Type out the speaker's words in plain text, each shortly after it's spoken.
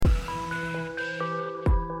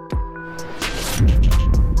I'm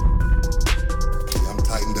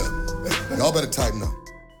tightened up. Y'all better tighten up.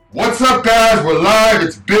 What's up, guys? We're live.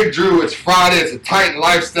 It's Big Drew. It's Friday. It's a Titan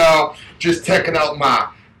lifestyle. Just checking out my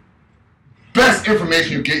best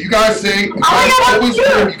information you get. You guys say, you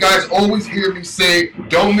guys always hear me say,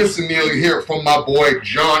 don't miss a meal. You hear it from my boy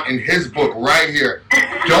John in his book right here.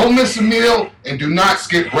 Don't miss a meal and do not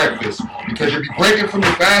skip breakfast because you'll be breaking from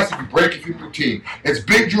your fast, you'll be breaking from your routine. It's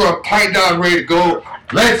Big Drew. I'm tight down, ready to go.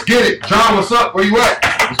 Let's get it. John, what's up? Where you at?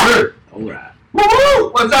 What's good? All right. Woo-hoo!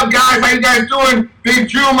 What's up, guys? How you guys doing? Big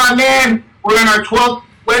Drew, my man. We're in our 12th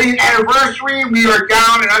wedding anniversary. We are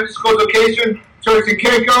down in undisclosed location, Turks and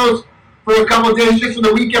Caicos, for a couple of days just for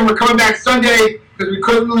the weekend. We're coming back Sunday because we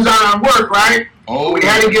couldn't lose out on work, right? Oh, we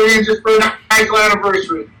had to get in just for a nice little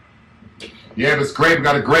anniversary. Yeah, it's great. We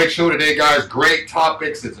got a great show today, guys. Great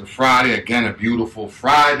topics. It's a Friday. Again, a beautiful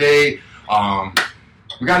Friday.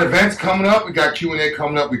 We got events coming up. We got Q&A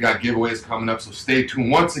coming up. We got giveaways coming up. So stay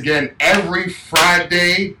tuned. Once again, every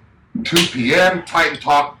Friday, 2 p.m. Titan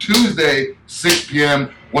Talk. Tuesday, 6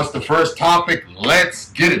 p.m. What's the first topic?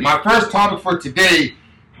 Let's get it. My first topic for today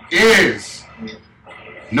is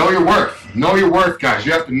know your worth. Know your worth, guys.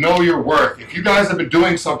 You have to know your worth. If you guys have been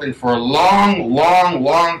doing something for a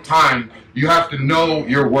long time, you have to know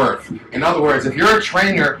your worth. In other words, if you're a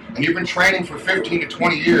trainer and you've been training for 15 to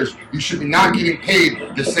 20 years, you should be not getting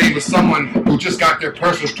paid the same as someone who just got their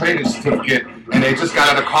personal training certificate and they just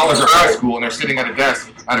got out of college or high school and they're sitting at a desk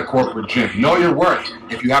at a corporate gym. Know your worth.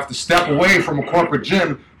 If you have to step away from a corporate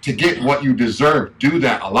gym to get what you deserve, do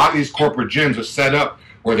that. A lot of these corporate gyms are set up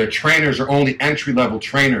where their trainers are only entry-level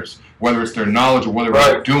trainers, whether it's their knowledge or whether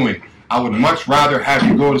they're doing. I would much rather have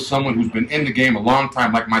you go to someone who's been in the game a long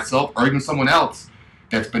time, like myself, or even someone else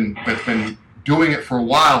that's been doing it for a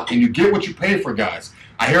while, and you get what you pay for, guys.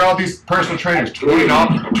 I hear all these personal trainers,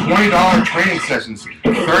 $20 training sessions,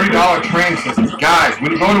 $30 training sessions. Guys,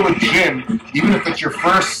 when you go to a gym, even if it's your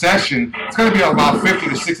first session, it's going to be about $50 to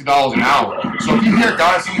 $60 an hour. So if you hear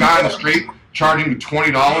some guy on the street charging you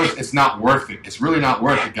 $20, it's not worth it. It's really not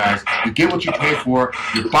worth it, guys. You get what you pay for.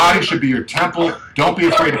 Your body should be your temple. Don't be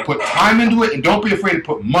afraid to put time into it, and don't be afraid to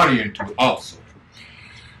put money into it also.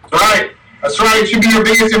 That's right. That's right. It should be your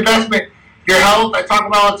biggest investment. Your health, I talk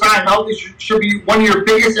about all the time. Health should be one of your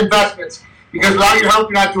biggest investments because without your health,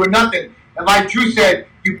 you're not doing nothing. And like Drew said,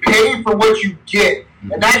 you pay for what you get.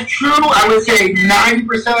 And that's true, I would say, 90%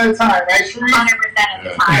 of the time. Right, Sheree? 100% of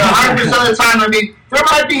the time. 100% of the time. I mean, there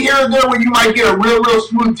might be here and there where you might get a real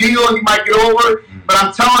smooth deal and you might get over. But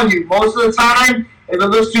I'm telling you, most of the time, if it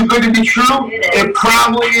looks too good to be true, it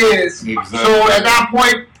probably is. Exactly. So at that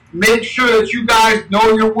point, make sure that you guys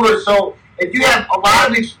know your worth. So if you have a lot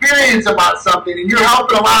of experience about something and you're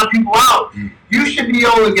helping a lot of people out, you should be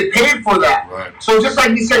able to get paid for that. Right. So just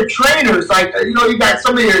like you said, trainers, like, you got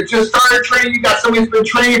somebody that just started training, you got somebody that's been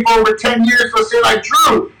training for over 10 years, let's say like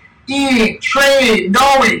Drew, eating, training,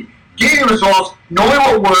 knowing, getting results, knowing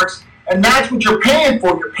what works, and that's what you're paying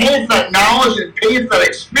for. You're paying for that knowledge and paying for that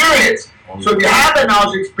experience. So if you have that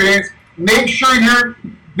knowledge and experience, make sure you're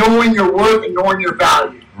knowing your worth and knowing your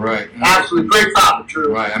value. Right. Absolutely. Great topic,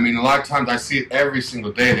 Drew. Right. I mean, a lot of times I see it every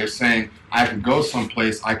single day. They're saying, I could go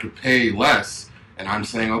someplace, I could pay less. And I'm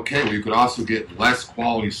saying, okay, well, you could also get less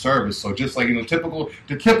quality service. So just like, the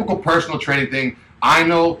typical personal training thing, I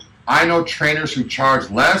know trainers who charge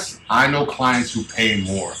less. I know clients who pay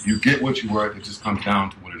more. You get what you're worth. It just comes down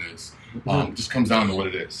to what it is. It just comes down to what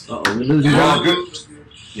it is. We're all good.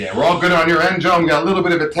 Yeah, we're all good on your end, John. We got a little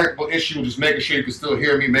bit of a technical issue. Just making sure you can still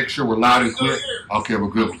hear me. Make sure we're loud and clear. Okay, we're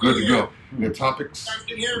good. We're good to go. We have topics.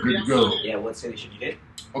 We're good to go. Yeah, what city should you get?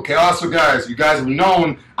 Okay, also, guys, you guys have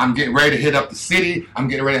known I'm getting ready to hit up the city. I'm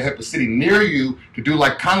getting ready to hit the city near you to do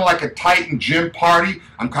kind of like a Titan gym party.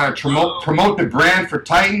 I'm kind of promote the brand for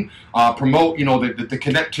Titan, promote, the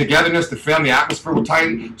connect togetherness, the family atmosphere with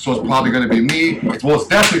Titan. So it's probably going to be me. It's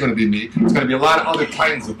definitely going to be me. It's going to be a lot of other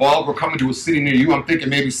Titans involved. We're coming to a city near you. I'm thinking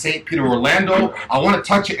maybe St. Pete or Orlando. I want to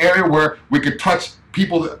touch an area where we could touch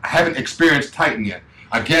people that haven't experienced Titan yet.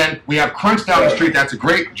 Again, we have Crunch down the street. That's a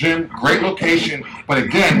great gym, great location. But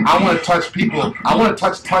again, I want to touch people. I want to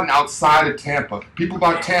touch Titan outside of Tampa. People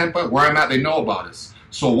about Tampa, where I'm at, they know about us.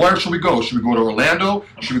 So where should we go? Should we go to Orlando?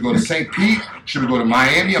 Should we go to St. Pete? Should we go to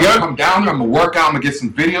Miami? I'm going to come down there. I'm going to work out. I'm going to get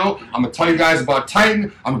some video. I'm going to tell you guys about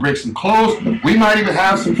Titan. I'm going to bring some clothes. We might even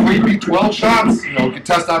have some free B12 shots. You can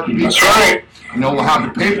test out the B12. That's right. We'll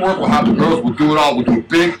have the paperwork. We'll have the girls. We'll do it all. We'll do it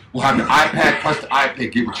big. We'll have the iPad. Touch the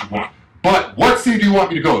iPad. Get what you want. But what city do you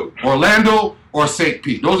want me to go to? Orlando or St.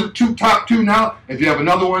 Pete? Those are the top two now. If you have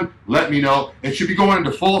another one, let me know. It should be going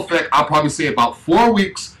into full effect, I'll probably say about 4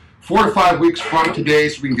 weeks 4 to 5 weeks from today,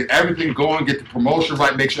 so we can get everything going, get the promotion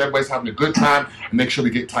right, make sure everybody's having a good time, and make sure we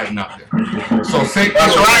get tightened up there. So St.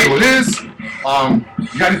 That's right. It is.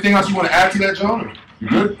 You got anything else you want to add to that, John? You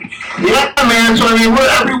good? Yeah, man. So I mean, we're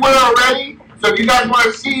everywhere already. So if you guys want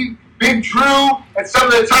to see Big Drew and some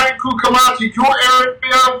of the Titan crew come out to your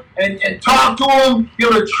area and talk to them, be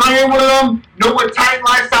able to train with them, know what Titan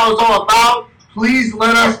Lifestyle is all about, please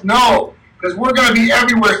let us know. Because we're going to be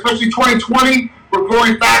everywhere, especially 2020. We're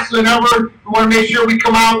growing faster than ever. We want to make sure we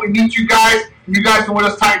come out, we meet you guys, and you guys know what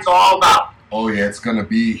us Titans are all about. Oh, yeah, it's going to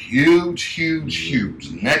be huge, huge,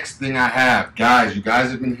 huge. Next thing I have, guys, you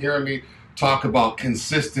guys have been hearing me talk about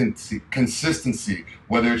consistency,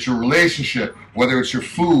 whether it's your relationship, whether it's your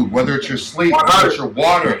food, whether it's your sleep, whether it's your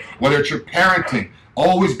water, whether it's your parenting.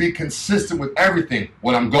 Always be consistent with everything.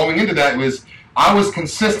 What I'm going into that was I was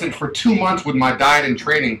consistent for 2 months with my diet and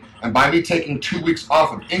training, and by me taking 2 weeks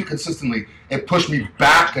off of inconsistently, it pushed me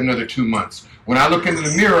back another 2 months. When I look into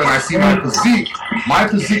the mirror and I see my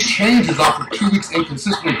physique changes off of 2 weeks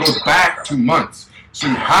inconsistently, goes back 2 months. So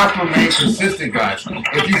you have to remain consistent, guys.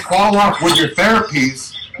 If you fall off with your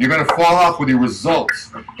therapies, you're going to fall off with your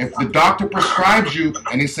results. If the doctor prescribes you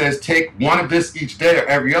and he says take one of this each day or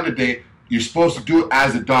every other day, you're supposed to do it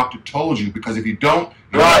as the doctor told you, because if you don't,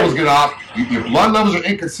 your levels get off, your blood levels are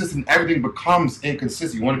inconsistent, everything becomes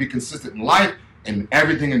inconsistent. You want to be consistent in life and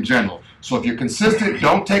everything in general. So if you're consistent,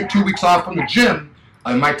 don't take 2 weeks off from the gym.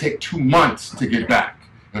 It might take 2 months to get back.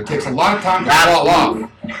 It takes a lot of time to fall off.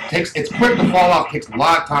 It's quick to fall off. It takes a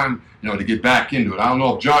lot of time, to get back into it. I don't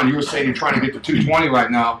know if, John, you were saying you're trying to get to 220 right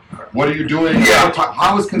now. What are you doing? Yeah.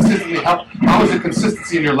 How is the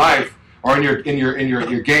consistency in your life or in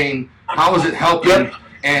your game? How is it helping? Yep.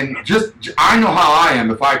 And I know how I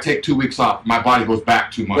am. If I take 2 weeks off, my body goes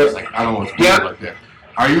back 2 months. Like I don't want to do it like that.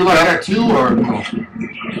 Are you like that too, or no?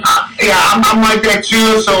 Yeah, I'm like that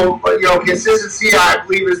too. So, consistency, I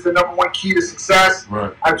believe, is the number one key to success.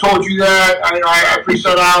 Right. I told you that. I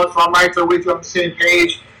appreciate that. So I'm right there with you on the same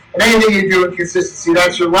page. And anything you do in consistency,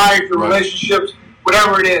 that's your life, your relationships,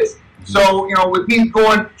 whatever it is. So, with me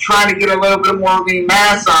trying to get a little bit more lean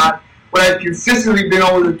mass on, what I've consistently been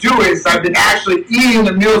able to do is I've been actually eating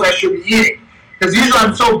the meals I should be eating. Because usually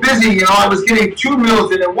I'm so busy, I was getting 2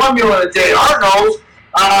 meals in and 1 meal in a day. Art knows.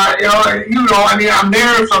 I'm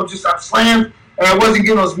there, so I'm slammed, and I wasn't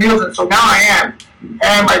getting those meals, and so now I am.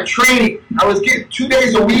 And my training, I was getting 2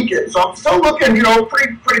 days a weekend, so I'm still looking,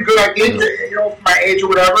 pretty good, I think, for my age or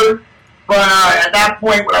whatever. But at that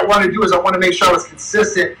point, what I want to do is I want to make sure I was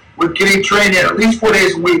consistent with getting trained in at least 4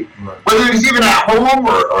 days a week. Right. Whether it's even at home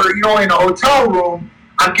or in a hotel room,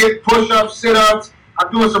 I'm getting push-ups, sit-ups.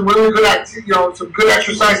 I'm doing some really good, some good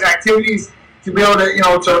exercise and activities to be able to,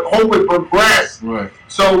 to hopefully progress. Right.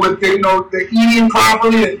 So with the eating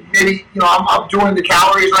properly, and maybe, I'm up doing the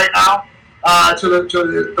calories right now. To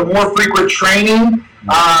the more frequent training,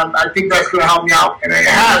 I think that's going to help me out, and it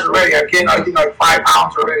has already. I've gained, I think, like 5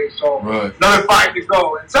 pounds already. So another 5 to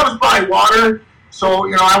go. And some is probably water.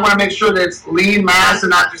 So I want to make sure that it's lean mass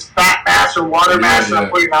and not just fat mass or water mass that I'm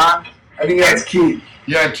putting on. I think that's key.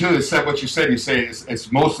 Yeah, too, except what you said. You say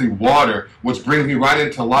it's mostly water, which brings me right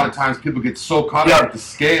into a lot of times people get so caught up with the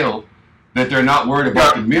scale that they're not worried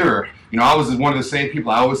about the mirror. I was one of the same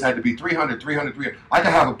people. I always had to be 300. I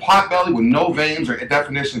could have a pot belly with no veins or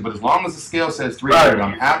definition, but as long as the scale says 300,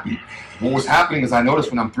 I'm happy. What was happening is I noticed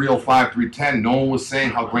when I'm 305, 310, no one was saying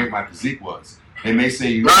how great my physique was. They may say,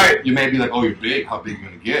 you may be like, oh, you're big, how big are you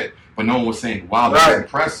going to get? But no one was saying, wow, that's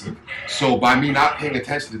impressive. So by me not paying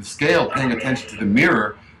attention to the scale, paying attention to the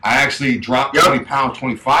mirror, I actually dropped 20 pounds,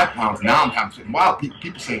 25 pounds. Now I'm saying, wow,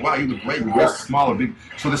 people say, wow, you look great, you're smaller, big.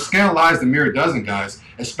 So the scale lies, the mirror doesn't, guys.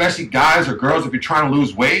 Especially guys or girls, if you're trying to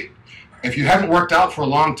lose weight, if you haven't worked out for a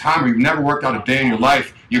long time or you've never worked out a day in your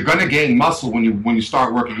life, you're going to gain muscle when you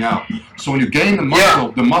start working out. So when you gain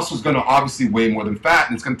the muscle's going to obviously weigh more than fat,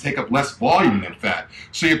 and it's going to take up less volume than fat.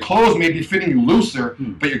 So your clothes may be fitting you looser,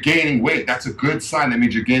 but you're gaining weight. That's a good sign. That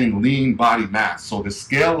means you're gaining lean body mass. So the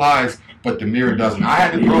scale lies, but the mirror doesn't. I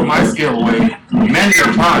had to throw my scale away many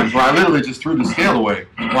times where I literally just threw the scale away,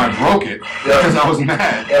 or I broke it because I was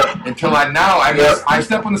mad. Until I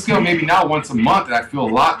step on the scale maybe now once a month, and I feel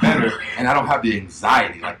a lot better, and I don't have the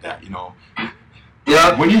anxiety like that,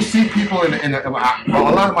 When you see people a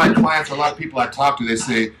lot of my clients or a lot of people I talk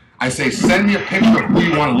to, I say, send me a picture of who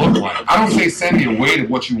you want to look like. I don't say send me a weight of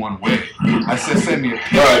what you want to weigh. I said send me a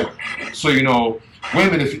picture. So,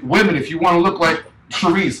 women, if you want to look like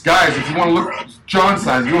Sharice, guys, if you want to look John's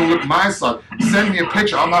size, if you want to look my size, send me a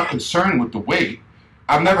picture. I'm not concerned with the weight.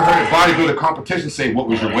 I've never heard a bodybuilder competition say, what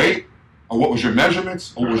was your weight? or what was your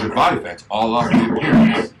measurements, or what was your body fat? It's all off the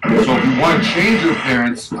appearance. So if you want to change your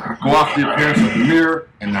appearance, go off the appearance of the mirror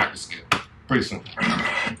and not the scale. Pretty simple.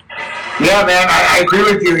 Yeah, man, I agree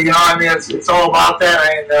with you. You know, I mean, it's all about that,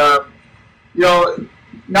 and you know,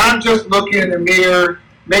 not just looking in the mirror,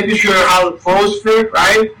 making sure how the clothes fit,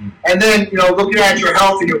 right? And then, you know, looking at your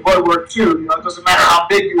health and your blood work too. You know, it doesn't matter how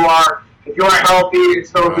big you are. If you aren't healthy,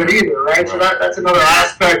 it's no good either, right? So that's another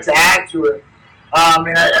aspect to add to it.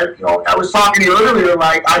 And I was talking to you earlier,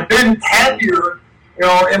 like, I've been heavier, you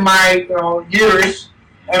know, in my, you know, years,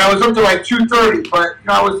 and I was up to like 230, but, you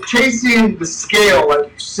know, I was chasing the scale, like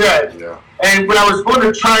you said. Yeah. And when I was going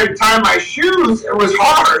to try to tie my shoes, it was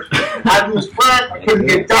hard. I was breath, I couldn't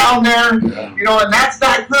get down there, you know, and that's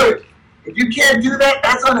not good. If you can't do that,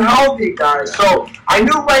 that's unhealthy, guys. So I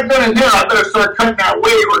knew right then and there I better start cutting that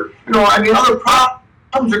weight, or, you know, I mean, other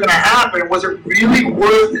problems are going to happen. Was it really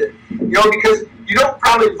worth it? You know, because you don't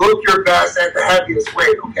probably look your best at the heaviest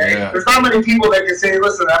weight, okay? Yeah. There's not many people that can say,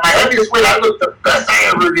 listen, at my heaviest weight, I looked the best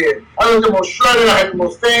I ever did. I looked the most shredded, I had the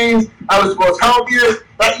most veins, I was the most healthiest.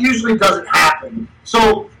 That usually doesn't happen.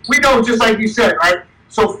 So we know, just like you said, right?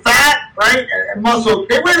 So fat, right, and muscle,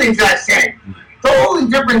 they weigh the exact same. The only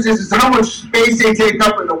difference is how much space they take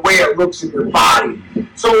up and the way it looks in your body.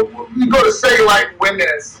 So you go to cellulite women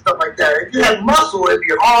and stuff like that. If you have muscle, it'd be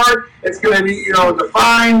hard. It's going to be, you know,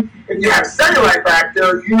 defined. If you have cellulite back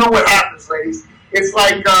there, you know what happens, ladies. It's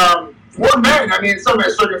like for men. I mean, in some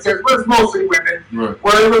circumstances, but it's mostly women, Right.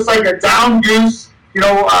 where it looks like a down goose, you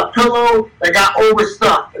know, a pillow that got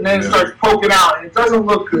overstuffed, and then it starts poking out, and it doesn't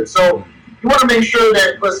look good. So you want to make sure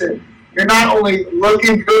that, listen, you're not only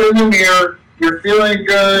looking good in the mirror, you're feeling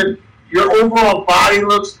good, your overall body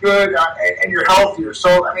looks good, and you're healthier.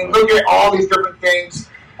 So, I mean, look at all these different things,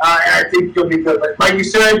 and I think you'll be good. But like you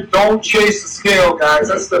said, don't chase the scale, guys.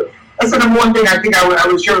 That's the number one thing I think I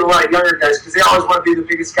would share with a lot of younger guys, because they always want to be the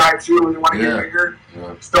biggest guy, too, when they want to get bigger.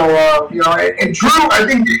 Yeah. So, you know, and Drew, I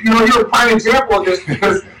think, you know, you're a prime example of this,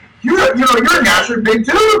 because you're a naturally big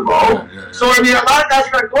dude, bro. Yeah. So, I mean, a lot of guys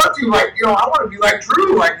are going to go up to you like, you know, I want to be like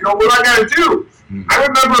Drew. Like, you know, what do I got to do? I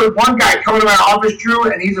remember one guy coming to my office,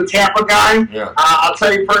 Drew, and he's a Tampa guy. Yeah. I'll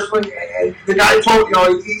tell you personally, and the guy told, you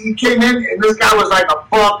know, he came in, and this guy was like a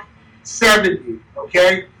 $170,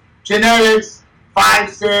 okay? Genetics,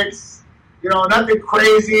 5'6", you know, nothing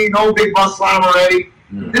crazy, no big muscle on him already.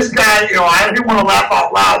 This guy, you know, I didn't want to laugh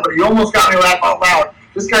out loud, but he almost got me to laugh out loud.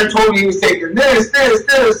 This guy told me he was taking this,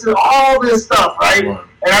 all this stuff, right? And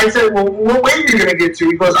I said, well, what weight are you going to get to?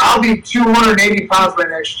 He goes, I'll be 280 pounds by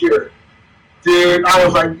next year. Dude, I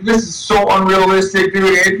was like, this is so unrealistic, dude.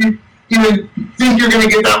 If you even think you're going to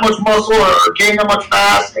get that much muscle or gain that much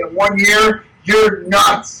mass in 1 year, you're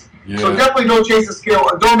nuts. Yeah. So definitely don't chase the scale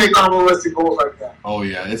and don't make unrealistic goals like that. Oh,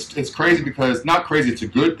 yeah. It's crazy because, not crazy, it's a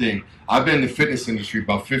good thing. I've been in the fitness industry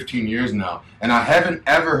about 15 years now, and I haven't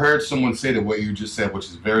ever heard someone say the way you just said, which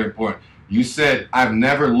is very important. You said, I've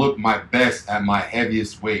never looked my best at my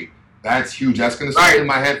heaviest weight. That's huge. That's going to stay in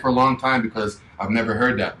my head for a long time because I've never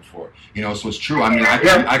heard that before. You know, so it's true. I mean,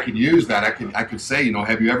 I could use that. I could say, you know,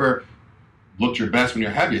 have you ever looked your best when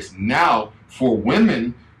you're heaviest? Now, for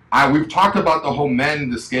women, we've talked about the whole men,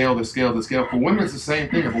 the scale. For women, it's the same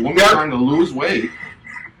thing. If a woman's trying to lose weight,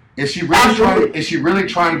 is she really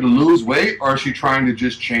trying to lose weight, or is she trying to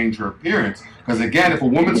just change her appearance? Because again, if a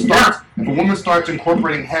woman starts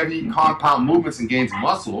incorporating heavy compound movements and gains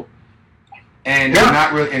muscle, and you're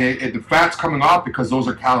not really, and the fat's coming off because those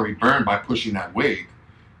are calorie burned by pushing that weight,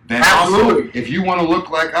 then also, if you want to look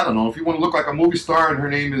like, I don't know, if you want to look like a movie star and her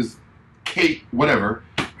name is Kate, whatever,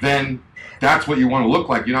 then that's what you want to look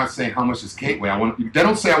like. You're not saying how much does Kate weigh. They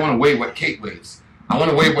don't say I want to weigh what Kate weighs. I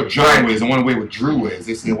want to weigh what John weighs. I want to weigh what Drew weighs.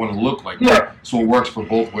 They say I want to look like that. So it works for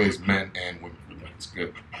both ways, men and women. It's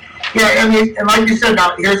good. Yeah, I mean, and like you said,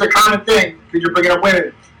 now here's a common thing because you're bringing up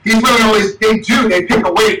women. These women always, they pick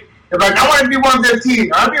a weight. They're like, I want to be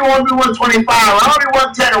 115, I want to be 125, I want to be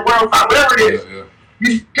 110 or 105, whatever it is. Yeah.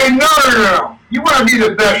 You say, no. You want to be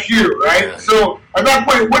the best you, right? Yeah. So at that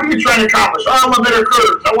point, what are you trying to accomplish? Oh, I want better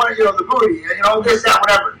curves. I want, the booty, this, that,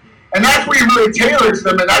 whatever. And that's where you really tailor to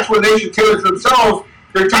them, and that's where they should tailor to themselves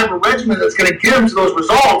their type of regimen that's going to get them to those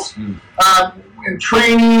results in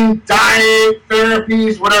training, diet,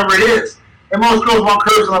 therapies, whatever it is. And most girls want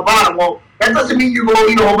curves on the bottom. Well, that doesn't mean you go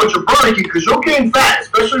eat a whole bunch of Burger King, because you'll gain fat,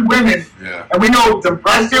 especially women. Yeah. And we know the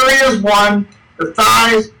breast area is one, the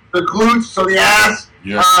thighs, the glutes, so the ass,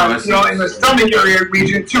 in the stomach area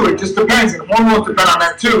region too. It just depends, and hormones depend on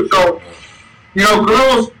that too. So,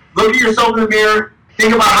 girls, look at yourself in the mirror,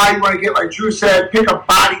 think about how you want to get, like Drew said, pick a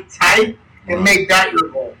body type and make that your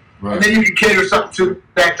goal. Right. And then you can cater something to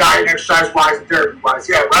that diet, exercise-wise, and therapy-wise.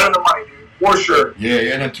 Yeah, right on the money, dude. for sure.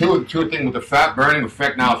 Yeah, and then two thing with the fat burning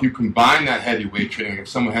effect. Now, if you combine that heavy weight training, if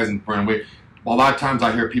someone hasn't burned weight, well, a lot of times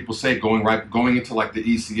I hear people say going into like the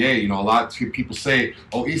ECA. You know, a lot of people say,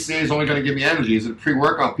 "Oh, ECA is only going to give me energy. Is it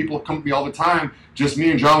pre-workout?" People come to me all the time. Just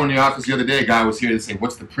me and John were in the office the other day. A guy was here to say,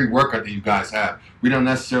 "What's the pre-workout that you guys have?" We don't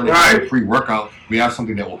necessarily have a pre-workout. We have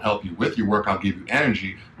something that will help you with your workout, give you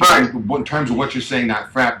energy. But in terms of what you're saying,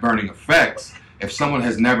 that fat burning effects. If someone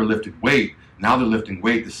has never lifted weight, now they're lifting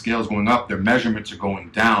weight, the scale's going up, their measurements are going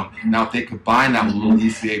down. Now, if they combine that with a little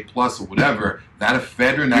ECA plus or whatever, that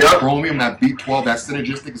ephedrine, that chromium, that B12, that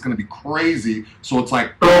synergistic is going to be crazy. So it's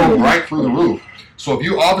like right through the roof. So if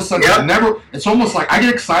you all of a sudden it's almost like I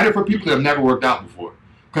get excited for people that have never worked out before.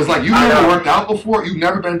 Because like you've never worked out before, you've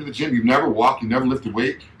never been to the gym, you've never walked, you've never lifted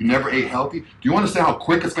weight, you never ate healthy. Do you understand how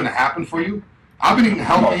quick it's going to happen for you? I've been eating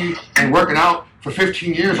healthy and working out for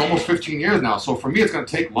 15 years, almost 15 years now. So for me, it's going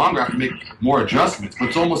to take longer. I have to make more adjustments. But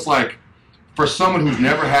it's almost like for someone who's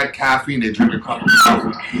never had caffeine, they drink a cup of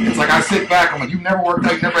coffee. It's like I sit back. I'm like, you've never worked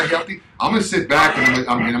out, you've never ate healthy. I'm going to sit back and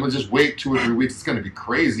I'm going to just wait 2 or 3 weeks. It's going to be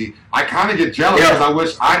crazy. I kind of get jealous because I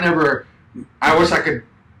wish I could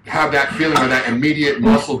have that feeling or that immediate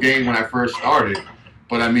muscle gain when I first started.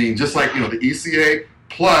 But I mean, just like, you know, the ECA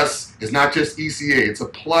plus is not just ECA, it's a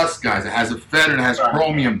plus, guys. It has ephedrine, it has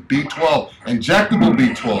chromium, B12, injectable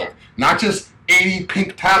B12, not just 80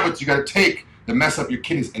 pink tablets you got to take to mess up your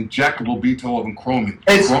kidneys. Injectable B12 and chromium.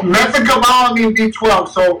 It's methylcobalamin B12.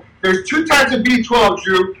 So there's 2 types of B12,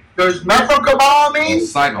 Drew. There's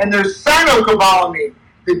methylcobalamin and there's cyanocobalamin.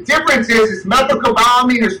 The difference is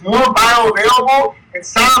methylcobalamin is more bioavailable and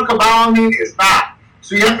cyanocobalamin is not.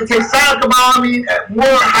 So you have to take cyanocobalamin at more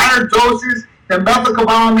higher doses than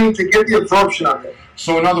methylcobalamin to get the absorption of it.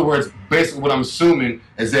 So in other words, basically what I'm assuming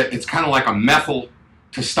is that it's kind of like a methyl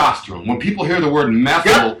testosterone. When people hear the word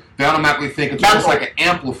methyl, they automatically think it's almost like an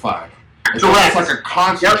amplified. It's almost like a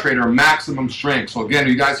concentrator, maximum strength. So again,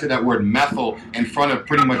 you guys hear that word methyl in front of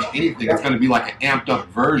pretty much anything, it's going to be like an amped up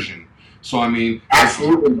version. So I mean,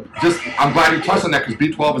 absolutely. I'm glad you touched on that because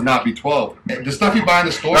B12 is not B12. The stuff you buy in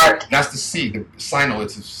the store, that's the C, the cyno,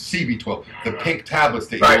 it's a CB12. The pink tablets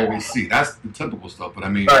that you always see, that's the typical stuff. But I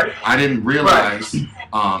mean, I didn't realize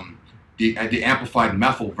the amplified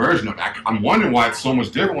methyl version of that. I'm wondering why it's so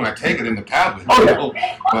much different when I take it in the tablet.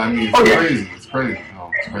 But I mean, it's crazy. It's crazy.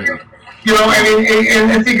 No, it's crazy. You know,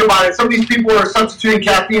 and think about it. Some of these people are substituting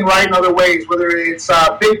caffeine right in other ways, whether it's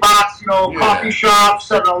big box, you know, coffee shops,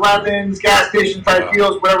 7-Elevens, gas station type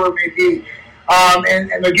deals, whatever it may be.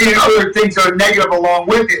 And they're getting other things that are negative along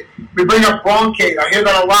with it. We bring up Bronchate. I hear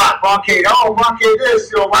that a lot. Bronchate. Oh, Bronchate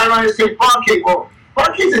this. You know, why don't I just take Bronchate? Well,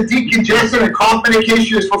 Bronchate's a decongestant and cough medication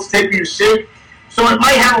you're supposed to take when you're sick. So it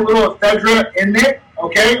might have a little ephedra in it,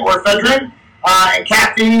 okay, or ephedrine. And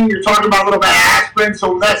caffeine, you're talking about a little bit of aspirin,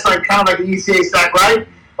 so that's like kind of like an ECA stack, right?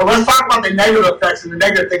 But let's talk about the negative effects and the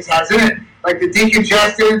negative things it has in it, like the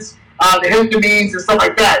decongestants, the histamines, and stuff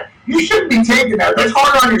like that. You shouldn't be taking that. That's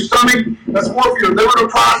harder on your stomach. That's more for your liver to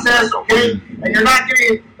process, okay? And you're not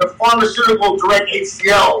getting the pharmaceutical direct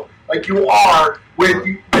HCl like you are with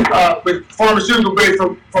pharmaceutical grade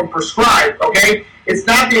from prescribed, okay? It's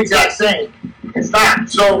not the exact same. It's not.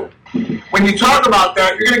 So when you talk about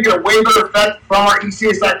that, you're going to get a way better effect from our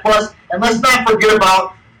ECA Stack Plus. And let's not forget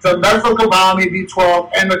about the methylcobalamin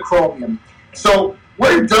B12 and the chromium. So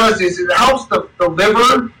what it does is it helps the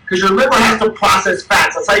liver, because your liver has to process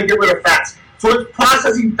fats. That's how you get rid of fats. So it's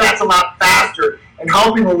processing fats a lot faster and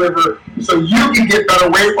helping the liver so you can get better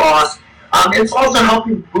weight loss. It's also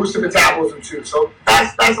helping boost the metabolism too. So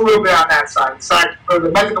that's a little bit on that side for the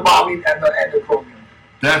methylcobalamin and the chromium.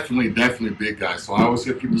 Definitely big, guys. So I always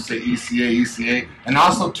hear people say ECA. And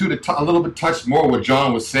also, too, a little bit touch more what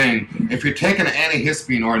John was saying. If you're taking an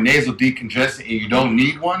antihistamine or a nasal decongestant and you don't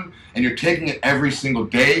need one, and you're taking it every single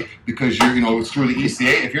day because it's through the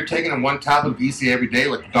ECA, if you're taking one tablet of ECA every day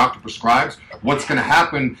like the doctor prescribes, what's going to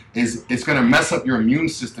happen is it's going to mess up your immune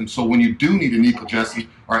system. So when you do need an decongestant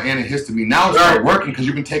or antihistamine, now it's not working because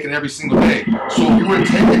you've been taking it every single day. So if you were to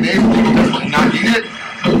take a nasal decongestant and not need it,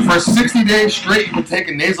 for 60 days straight, you've been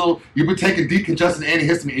taking decongestant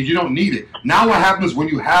antihistamine, and you don't need it. Now what happens when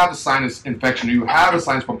you have a sinus infection or you have a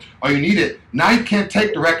sinus problem or you need it, now you can't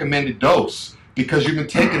take the recommended dose because you've been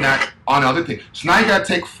taking that on other things. So now you got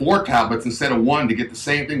to take 4 tablets instead of 1 to get the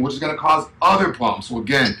same thing, which is going to cause other problems. So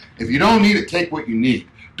again, if you don't need it, take what you need.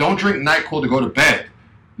 Don't drink NyQuil to go to bed.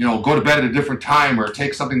 Go to bed at a different time or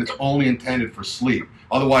take something that's only intended for sleep.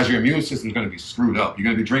 Otherwise, your immune system is going to be screwed up. You're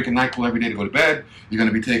going to be drinking NyQuil every day to go to bed. You're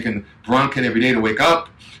going to be taking Bronchate every day to wake up.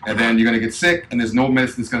 And then you're going to get sick, and there's no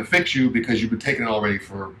medicine that's going to fix you because you've been taking it already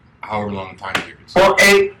for however long time period. Well,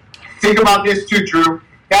 hey, think about this too, Drew.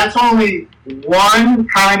 that's only one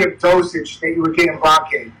kind of dosage that you would get in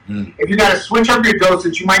Bronkaid. If you got to switch up your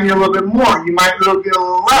dosage, you might need a little bit more. You might need a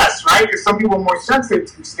little less, right? Because some people are more sensitive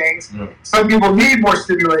to these things. Some people need more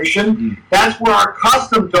stimulation. That's where our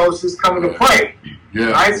custom doses come into play.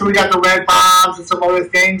 Right? So we got the red bombs and some other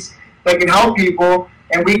things that can help people,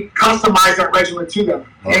 and we customize that regimen to them.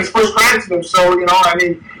 And it's prescribed to them. So,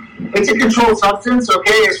 it's a controlled substance,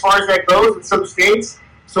 okay, as far as that goes in some states.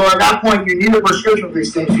 So at that point, you need a prescription for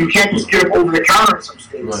these things. You can't just get them over the counter in some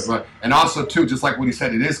states. Right. And also, too, just like what he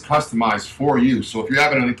said, it is customized for you. So if you're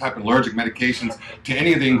having any type of allergic medications to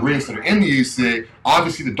any of the ingredients that are in the ECA,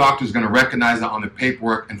 obviously the doctor is going to recognize that on the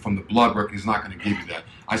paperwork and from the blood work. He's not going to give you that.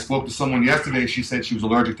 I spoke to someone yesterday. She said she was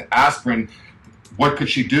allergic to aspirin. What could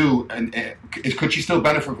she do? And could she still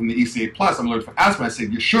benefit from the ECA Plus? I'm allergic for aspirin. I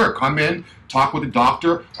said, yeah, sure, come in, talk with the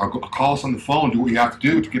doctor, or call us on the phone, do what you have to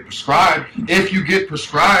do to get prescribed. If you get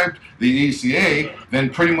prescribed the ECA, then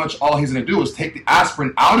pretty much all he's going to do is take the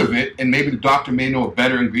aspirin out of it, and maybe the doctor may know a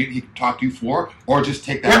better ingredient he can talk to you for, or just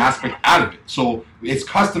take that aspirin out of it. So it's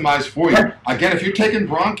customized for you. Again, if you're taking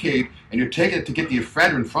Bronkaid and you're taking it to get the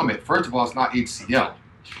ephedrine from it, first of all, it's not HCl.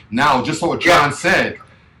 Now, just like what John said,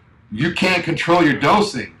 you can't control your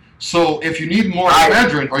dosing. So if you need more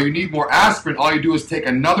ephedrine or you need more aspirin, all you do is take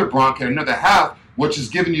another Bronkaid, another half, which is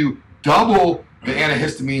giving you double the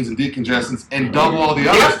antihistamines and decongestants and double all the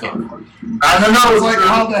other stuff. I don't know. It's like,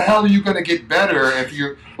 how the hell are you going to get better if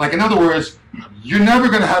you're, like, in other words, you're never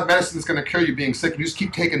going to have medicine that's going to cure you being sick. You just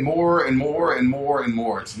keep taking more and more and more and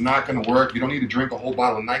more. It's not going to work. You don't need to drink a whole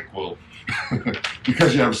bottle of NyQuil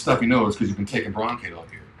because you have a stuffy nose because you've been taking Bronkaid all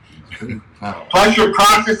year. Plus, you're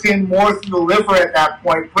processing more through the liver at that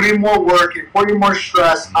point, putting more work and putting more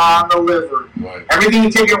stress on the liver. Right. Everything you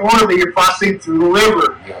take in orally, you're processing through the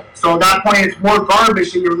liver. Yeah. So at that point, it's more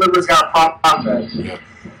garbage that your liver's got to process. Yeah.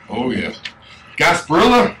 Oh, yeah.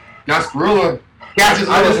 Gasparilla. I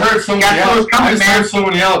just heard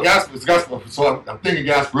someone yell. So I'm thinking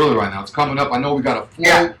Gasparilla right now. It's coming up. I know we got a float.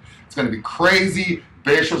 Yeah. It's going to be crazy.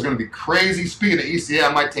 Bear Show's going to be crazy. Speaking of ECA,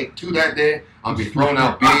 I might take 2 that day. I'll be throwing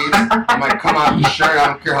out beads. I might come out in the shirt. I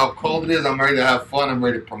don't care how cold it is. I'm ready to have fun. I'm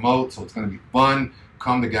ready to promote. So it's going to be fun.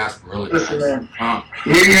 Come to Gasparilla. Listen, man.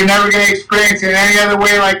 You're never going to experience it any other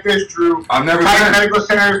way like this, Drew. I've never Titan been. Medical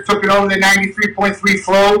Center took it over the 93.3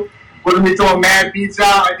 float. We're going to be throwing mad beats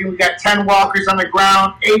out. I think we got 10 walkers on the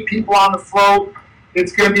ground, 8 people on the float.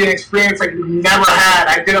 It's going to be an experience like we've never had.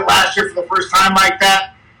 I did it last year for the first time like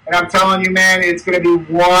that. And I'm telling you, man, it's going to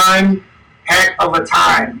be one heck of a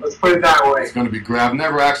time. Let's put it that way. It's going to be great. I've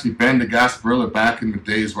never actually been to Gasparilla back in the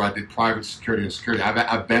days where I did private security and security.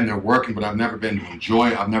 I've been there working, but I've never been to enjoy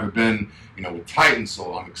it. I've never been, with Titan,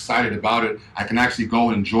 so I'm excited about it. I can actually go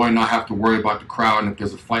and enjoy and not have to worry about the crowd and if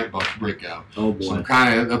there's a fight about to break out. Oh, boy. So I'm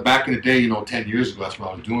kind of, back in the day, 10 years ago, that's what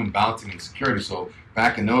I was doing, bouncing and security. So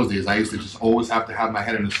back in those days, I used to just always have to have my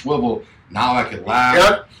head in a swivel. Now I can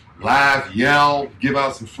laugh, yell, give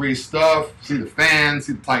out some free stuff, see the fans,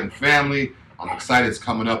 see the Titan family. I'm excited. It's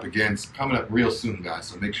coming up again. It's coming up real soon, guys,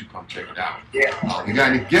 so make sure you come check it out. Yeah. You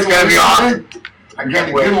got any It's going to be awesome. You got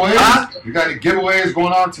any giveaways? You got any giveaways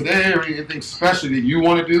going on today or anything special that you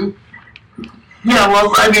want to do? Yeah,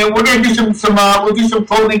 well, I mean, we're going to do some we'll do some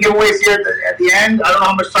clothing giveaways here at the end. I don't know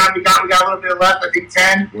how much time we got. We got a little bit left, I think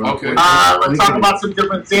 10. Okay. Let's talk about some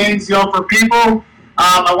different things, for people.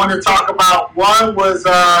 I wanted to talk about one was,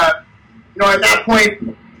 at that point,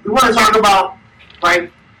 we want to talk about,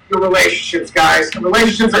 like, your relationships, guys.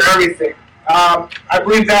 Relationships are everything. I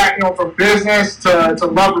believe that, from business to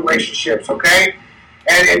love relationships, okay?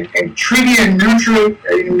 And treating and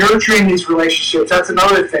nurturing these relationships, that's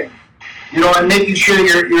another thing. And making sure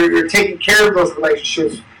you're taking care of those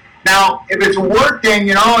relationships. Now, if it's a work thing,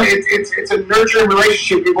 it's a nurturing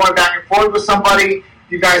relationship. You're going back and forth with somebody.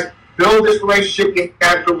 You guys build this relationship, get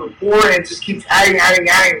that good rapport, and it just keeps adding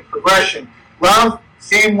progression. Love,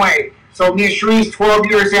 same way. So me and Sheree's 12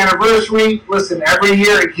 years anniversary, listen, every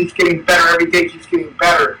year it keeps getting better. Every day keeps getting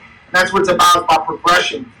better. And that's what it's about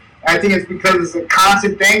progression. And I think it's because it's a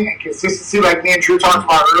constant thing and consistency, like me and Drew talked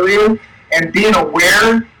about earlier, and being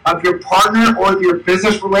aware of your partner or your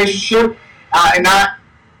business relationship and not,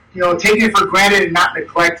 taking it for granted and not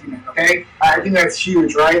neglecting it, okay? I think that's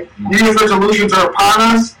huge, right? New Year's resolutions are upon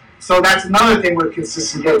us, so that's another thing with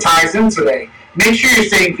consistency that ties in today. Make sure you're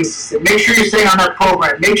staying consistent. Make sure you're staying on that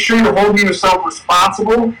program. Make sure you're holding yourself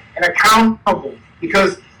responsible and accountable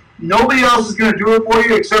because nobody else is going to do it for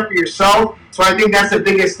you except for yourself. So I think that's the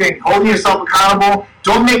biggest thing. Holding yourself accountable.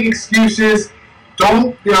 Don't make excuses.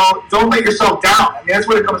 Don't let yourself down. I mean, that's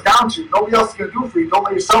what it comes down to. Nobody else is going to do it for you. Don't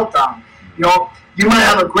let yourself down. You know, you might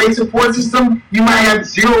have a great support system. You might have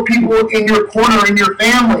 0 people in your corner in your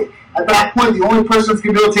family. At that point, the only person that's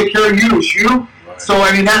going to be able to take care of you is you. Right. So,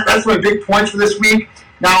 I mean, that's my big points for this week.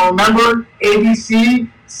 Now, remember, ABC,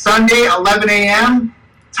 Sunday, 11 a.m.,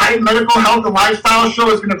 Titan Medical Health and Lifestyle Show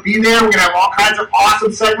is going to be there. We're going to have all kinds of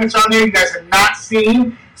awesome segments on there you guys have not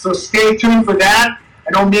seen. So stay tuned for that. I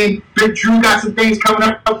know me and Big Drew got some things coming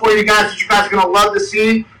up for you guys that you guys are going to love to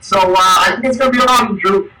see. So I think it's going to be awesome,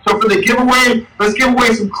 Drew. So for the giveaway, let's give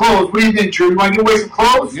away some clothes. What do you think, Drew? You want to give away some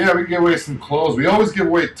clothes? Yeah, we can give away some clothes. We always give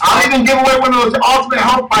away I'll even give away one of those Ultimate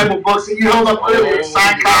Health Bible books that you held up earlier.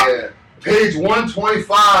 Signed copy. Page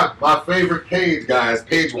 125, my favorite page, guys.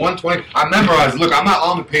 Page 120. I memorized. Look, I'm not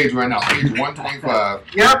on the page right now. Page 125.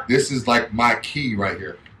 Yep. This is like my key right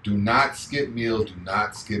here. Do not skip meals. Do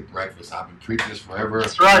not skip breakfast. I've been preaching this forever.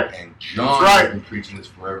 That's right. And John has been preaching this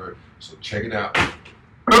forever. So check it out.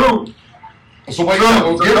 Boom. So wait,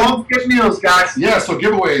 don't skip meals, guys. Yeah, so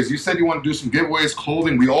giveaways. You said you want to do some giveaways,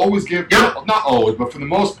 clothing. We always give, not always, but for the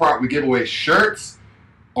most part, we give away shirts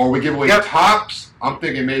or we give away tops. I'm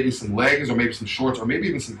thinking maybe some leggings or maybe some shorts or maybe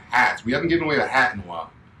even some hats. We haven't given away a hat in a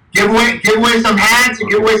while. Give away some hats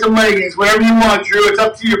and give away some leggings. Whatever you want, Drew. It's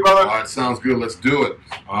up to you, brother. All right, sounds good. Let's do it.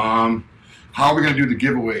 How are we going to do the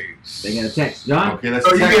giveaways? They're going to text, John. Okay, let's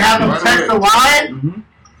so you can have them text the line. Mm-hmm.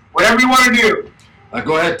 Whatever you want to do.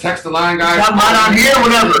 Go ahead, text the line, guys. Come right on here,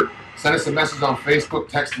 whatever. Send us a message on Facebook,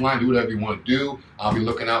 text the line, do whatever you want to do. I'll be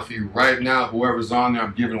looking out for you right now. Whoever's on there,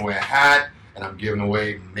 I'm giving away a hat, and I'm giving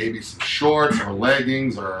away maybe some shorts or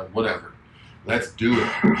leggings or whatever. Let's do it.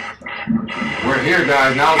 We're here,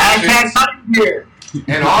 guys. Now here.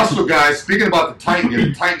 And also, guys, speaking about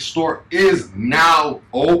the Titan store is now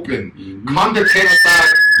open. Mm-hmm. Come to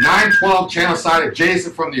Channelside, 912 Channelside,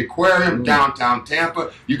 adjacent from the aquarium, downtown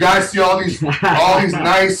Tampa. You guys see all these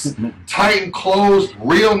nice Titan clothes,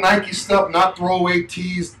 real Nike stuff, not throwaway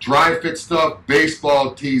tees, dry fit stuff,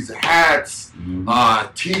 baseball tees, hats,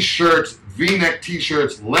 T-shirts, V-neck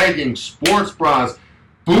T-shirts, leggings, sports bras,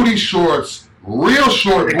 booty shorts, real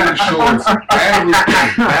short booty shorts, everything,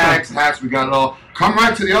 bags, hats, we got it all. Come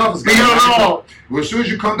right to the office. We got it all. Well, as soon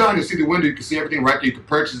as you come down, you'll see the window. You can see everything right there. You can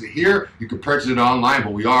purchase it here. You can purchase it online,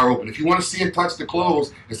 but we are open. If you want to see and touch the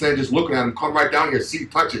clothes, instead of just looking at them, come right down here. See,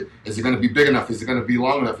 touch it. Is it going to be big enough? Is it going to be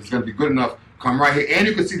long enough? Is it going to be good enough? Come right here. And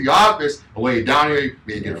you can see the office. Away down here, you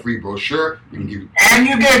can get a free brochure. We can give you. And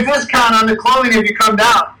you get a discount on the clothing if you come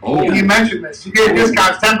down. Oh. You mentioned this. You get a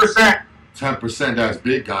discount, 10%. 10%, that's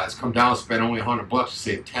big, guys. Come down, spend only $100. You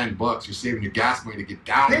save $10. You're saving your gas money to get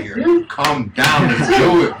down here. Come down, let's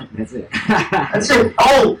do it. That's it. That's it.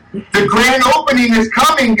 Oh, the grand opening is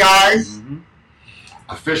coming, guys. Mm-hmm.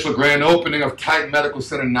 Official grand opening of Titan Medical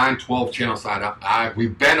Center, 912 Channelside.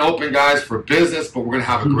 We've been open, guys, for business, but we're going to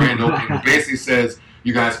have a grand opening. It basically says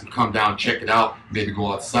you guys can come down, check it out, maybe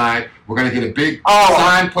go outside. We're going to get a big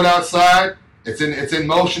sign put outside. It's in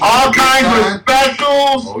motion. All kinds of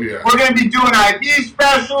specials. Oh, yeah. We're going to be doing IV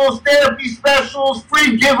specials, therapy specials,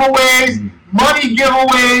 free giveaways, money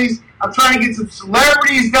giveaways. I'm trying to get some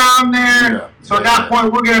celebrities down there. Yeah. So at that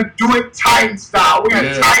point, we're going to do it Titan style. We're going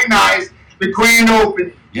to Titanize the grand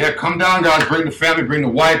opening. Yeah, come down, guys. Bring the family, bring the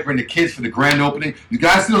wife, bring the kids for the grand opening. You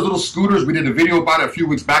guys see those little scooters? We did a video about it a few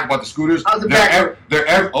weeks back about the scooters. How's the back?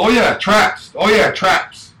 Oh, yeah, traps. Oh, yeah,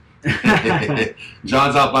 traps.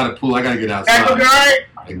 John's out by the pool. I gotta get outside. That's okay.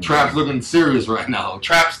 Like, Trap's looking serious right now.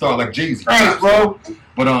 Trap star like Jeezy. Thanks, bro.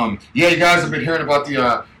 But yeah, you guys have been hearing about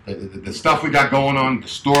the stuff we got going on, the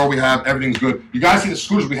store we have. Everything's good. You guys see the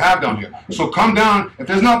scooters we have down here. So come down. If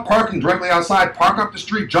there's not parking directly outside, park up the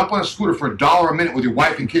street. Jump on a scooter for $1 a minute with your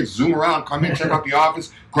wife and kids. Zoom around. Come in, check out the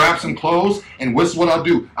office. Grab some clothes. And this is what I'll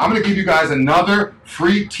do. I'm gonna give you guys another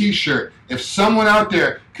free T-shirt. If someone out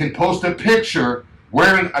there can post a picture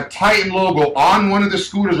wearing a Titan logo on one of the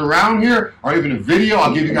scooters around here, or even a video,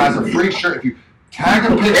 I'll give you guys a free shirt. If you tag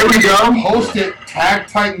a picture, there we go. Post it, tag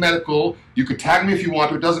Titan Medical. You can tag me if you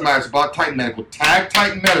want to. It doesn't matter. It's about Titan Medical. Tag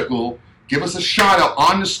Titan Medical. Give us a shout out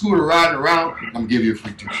on the scooter riding around. I'm going to give you a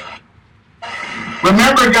free T-shirt.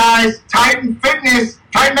 Remember, guys, Titan Fitness,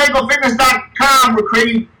 TitanMedicalFitness.com. We're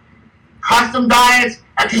creating custom diets,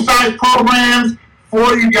 exercise programs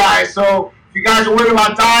for you guys. So if you guys are worried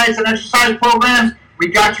about diets and exercise programs, we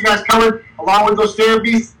got you guys covered, along with those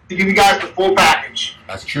therapies, to give you guys the full package.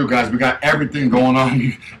 That's true, guys. We got everything going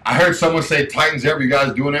on. I heard someone say Titans every. You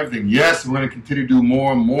guys doing everything. Yes, we're going to continue to do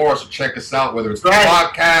more and more, so check us out, whether it's the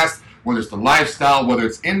podcast, whether it's the lifestyle, whether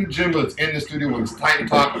it's in the gym, whether it's in the studio, whether it's Titan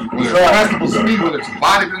Talk, whether it's Festival Speed, whether it's a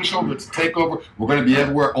bodybuilding show, whether it's a takeover. We're going to be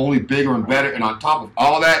everywhere, only bigger and better. And on top of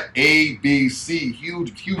all that, ABC.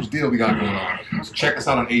 Huge deal we got going on. So check us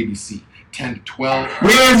out on ABC. 10 to 12.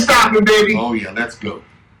 We ain't stopping, baby. Oh, yeah, let's go.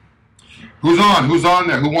 Who's on? Who's on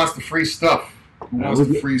there? Who wants the free stuff? Who wants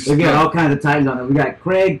the free stuff? We got all kinds of Titans on there. We got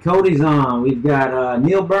Craig, Cody's on. We've got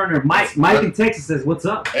Neil Burner. Mike in Texas says, what's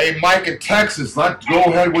up? Hey, Mike in Texas. Let's go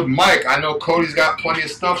ahead with Mike. I know Cody's got plenty of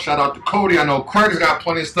stuff. Shout out to Cody. I know Craig's got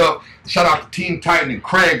plenty of stuff. Shout out to Team Titan and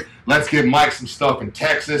Craig. Let's give Mike some stuff in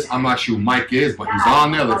Texas. I'm not sure who Mike is, but he's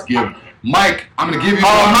on there. Let's give Mike. I'm going to give you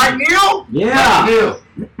Mike Neal? Yeah. Mike Neal.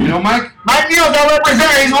 You know Mike? Mike Neal's our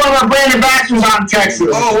representative. He's one of our brand ambassadors out in Texas.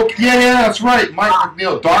 Oh, okay. Yeah, that's right. Mike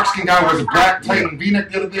McNeil. Dark-skinned guy wears a black Titan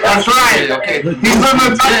V-neck the other day. That's right. Yeah, okay. He's living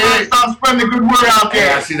the Titan lifestyle, spreading the good word out there.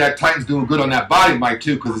 Yeah, I see that Titan's doing good on that body, Mike,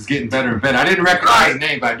 too, because it's getting better and better. I didn't recognize his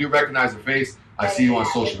name, but I do recognize the face. I see you on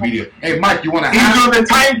social media. Hey, Mike, you want to He's doing the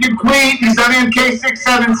Titan Complete. He's on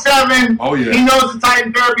MK677. Oh, yeah. He knows the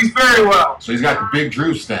Titan therapies very well. So he's got the big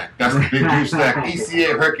Drew stack. That's the big Drew stack.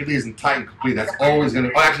 ECA, Hercules, and Titan Complete. That's always going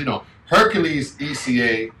to... Oh, actually, no. Hercules,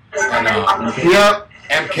 ECA, and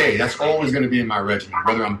MK. That's always going to be in my regimen,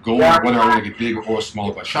 whether I'm going, whether I want to get bigger or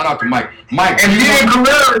smaller. But shout out to Mike. Mike. And Vita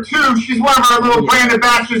Guerrera, too. She's one of our little brand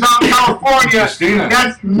ambassadors out in California. Christina.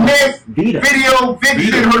 That's Miss Video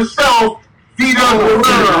Vixen herself, Vita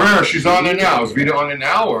Guerrera. She's on there now. Is Vita on there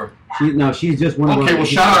now, or? She's just one of Okay, well,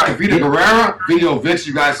 shout out to Vita Guerrera, Video Vix.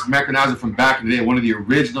 You guys recognize her from back in the day. One of the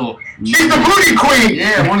original. She's the booty queen.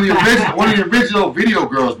 Yeah, one of the original video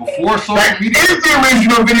girls before social media. That is the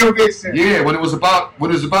original Video Vixen. Yeah, when it was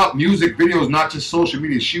about music videos, not just social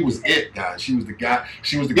media. She was it, guys. She was the guy.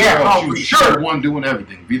 She was the girl. She was the one doing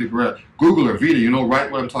everything. Vita Guerrera. Google her, Vita. You know right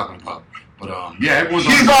what I'm talking about. But yeah, everyone's.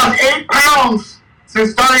 She's lost 8 pounds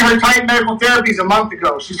since starting her Titan Medical Therapies a month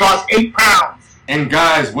ago. She's lost 8 pounds. And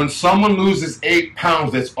guys, when someone loses 8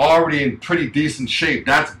 pounds that's already in pretty decent shape,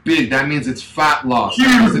 that's big. That means it's fat loss.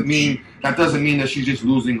 That doesn't mean that she's just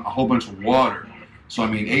losing a whole bunch of water. So I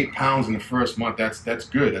mean, 8 pounds in the first month, that's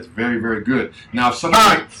good. That's very, very good. Now if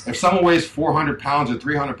someone weighs 400 pounds or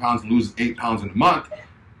 300 pounds and loses 8 pounds in a month,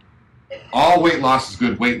 all weight loss is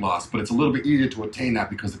good weight loss, but it's a little bit easier to attain that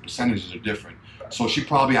because the percentages are different. So she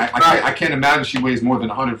probably, I can't imagine she weighs more than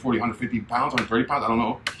 140, 150 pounds, 130 pounds. I don't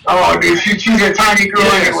know. Oh, dude, she's a tiny girl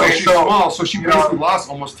anyway. So she's small. So she basically lost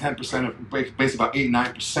almost 10% of, basically about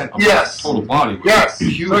 8-9% of her total body weight. Yes.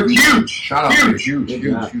 Huge. Shout out to her. Huge.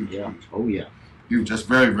 Oh, yeah. Huge. That's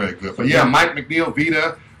very, very good. But yeah, Mike McNeil,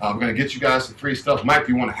 Vita, we're going to get you guys some free stuff. Mike,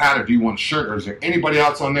 do you want a hat or do you want a shirt? Or is there anybody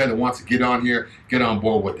else on there that wants to get on here, get on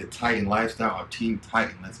board with the Titan lifestyle or Team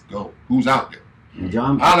Titan? Let's go. Who's out there? And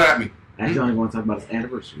John, holler at me. John want to talk about his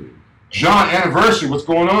anniversary. John, anniversary. What's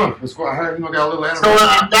going on? Let's go. I got a little anniversary. So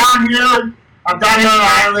I'm down here on the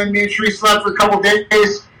island. Me and Shree slept for a couple days.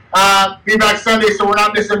 Be back Sunday, so we're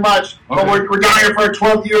not missing much. Okay. But we're down here for our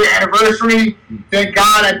 12th year anniversary. Thank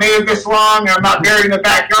God I made it this long. I'm not buried in the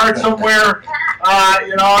backyard somewhere.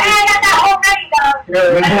 You know. Hey, I got that whole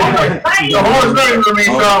ready, The hole is ready for me,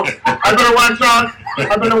 so I better watch out.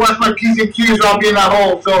 I better watch my P's and Q's or I'll be in that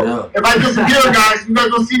hole. So if I disappear, guys, you guys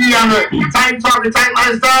will see me on the Titan Talk and Titan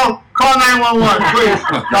Lifestyle. Call 911, please.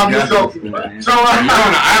 I'm just joking. So, you're on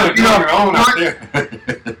the island, you're on your own out there.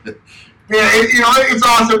 Yeah, it's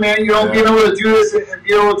awesome, man. Being able to do this and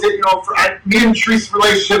be able to, me and Shree's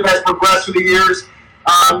relationship has progressed through the years.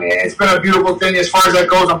 It's been a beautiful thing as far as that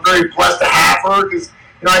goes. I'm very blessed to have her because,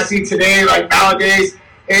 I see today, like nowadays,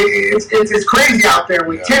 it's crazy out there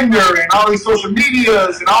with Tinder and all these social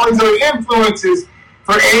medias and all these other influences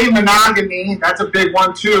for A, monogamy. That's a big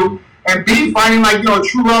one, too. And B, finding, a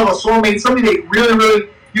true love, a soulmate, somebody that you really, really,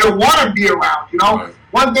 want to be around, Right.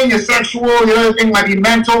 One thing is sexual, the other thing might be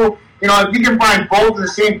mental. If you can find both in the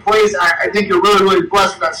same place, I think you're really, really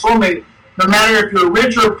blessed with that soulmate. No matter if you're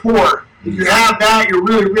rich or poor, if you have that, you're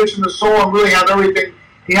really rich in the soul and really have everything.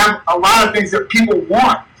 You have a lot of things that people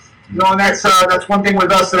want. And that's one thing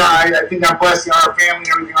with us that I think I'm blessed in our family and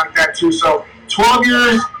everything like that too. So 12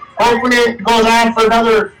 years, hopefully it goes on for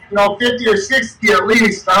another 50 or 60 at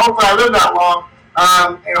least. Hopefully I live that long,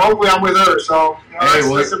 and hopefully I'm with her. So that's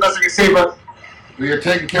the best I can say. But you're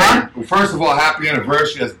taking care of. Well, first of all, happy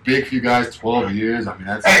anniversary. That's big for you guys. 12 years. I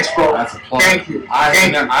mean, thanks, bro. That's a plus. Thank you. I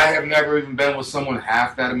have never even been with someone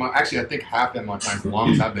half that amount. Actually, I think half that amount of time. As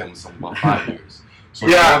long as I've been with someone, about 5 years. So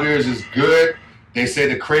 12 years is good. They say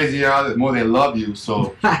the crazier you are, the more they love you.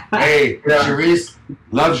 So, hey, Sharice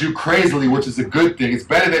loves you crazily, which is a good thing. It's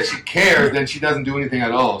better that she cares than she doesn't do anything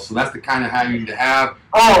at all. So that's the kind of how you need to have.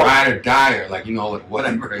 Ride or die, or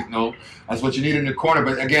whatever. That's what you need in the corner.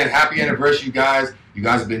 But again, happy anniversary, you guys. You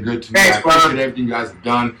guys have been good to me. Thanks, I appreciate everything you guys have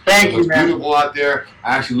done. Thank you, man. It's beautiful out there.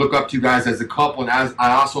 I actually look up to you guys as a couple, and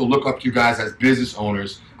I also look up to you guys as business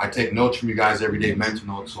owners. I take notes from you guys every day, mental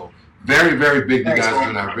notes. So Very, very big you Thanks, guys man.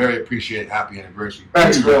 and I very appreciate happy anniversary.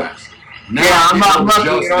 Thanks, You bro. guys. Now, Yeah, I'm people lucky.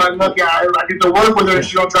 jealous You know, I'm lucky. I get to work with her, and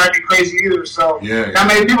she don't drive me crazy either. So Yeah. not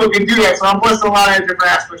many people can do that. So I'm blessed in a lot of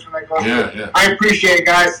different aspects when that goes. Yeah. I appreciate it,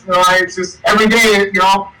 guys. You know, it's just every day. You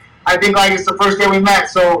know, I think like it's the first day we met.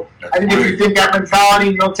 So That's I think if you great. think that mentality,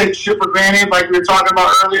 you don't take shit for granted, like we were talking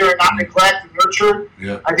about earlier, and not neglect and nurture.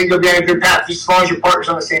 Yeah. I think you'll be on a good path just as long as your partner's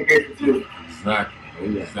on the same page with you. Exactly.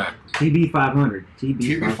 Exactly. TB500.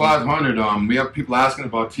 TB500. We have people asking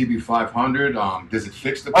about TB500. Does it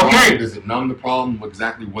fix the problem? Okay. Does it numb the problem?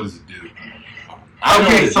 Exactly what does it do?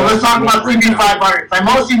 Okay, so let's talk about TB500.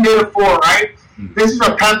 Thymosin beta-4, right? This is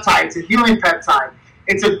a peptide. It's a healing peptide.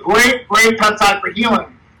 It's a great peptide for healing.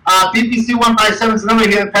 BPC-157 is another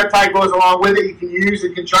healing peptide goes along with it. You can use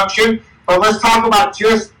in conjunction. But let's talk about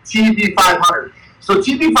just TB500. So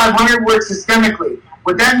TB500 works systemically.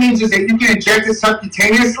 What that means is that you can inject it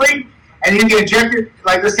subcutaneously, and you can inject it,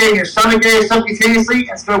 like let's say in your stomach area subcutaneously, and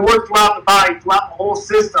it's going to work throughout the body, throughout the whole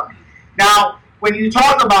system. Now, when you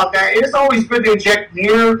talk about that, it is always good to inject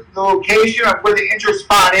near the location of where the injured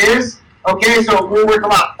spot is. Okay, so it will work a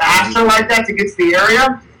lot faster like that to get to the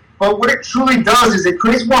area. But what it truly does is it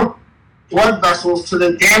creates more blood vessels to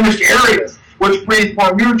the damaged areas, which brings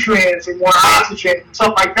more nutrients and more oxygen and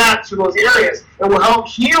stuff like that to those areas. It will help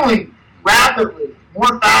healing rapidly,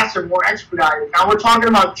 more faster, more expedited. Now we're talking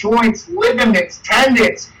about joints, ligaments,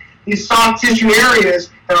 tendons, these soft tissue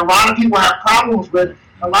areas that a lot of people have problems with.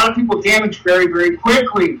 A lot of people damage very, very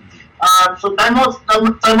quickly. So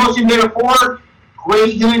thymosin beta-4,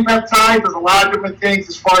 great healing peptide, does a lot of different things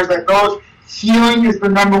as far as that goes. Healing is the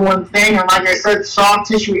number one thing, and like I said, soft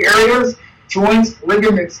tissue areas, joints,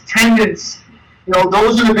 ligaments, tendons, you know,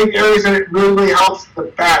 those are the big areas that it really, really helps the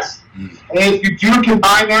best. And if you do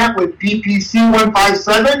combine that with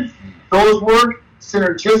BPC-157, those work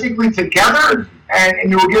synergistically together, and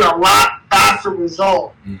you will get a lot faster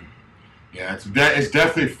result. Yeah, it's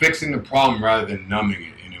definitely fixing the problem rather than numbing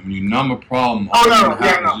it. And when you numb a problem, Oh, no, what's gonna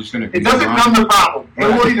happen is it's gonna It doesn't numb the problem. It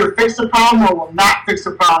will either fix the problem or will not fix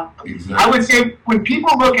the problem. Exactly. I would say when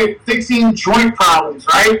people look at fixing joint problems,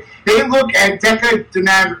 right, they look at they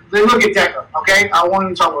look at DECA, okay? I won't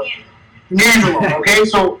even talk about Nandrolone, okay?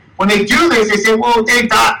 So when they do this, they say, well, hey,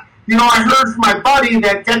 doc, you know, I heard from my buddy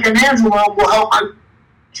that Decanandrolone will help my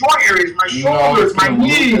joint areas, my shoulders, my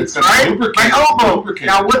knees, right? My elbow.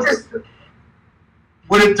 Now,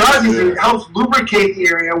 what it does is it helps lubricate the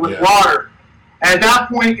area with water. And at that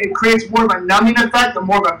point, it creates more of a numbing effect and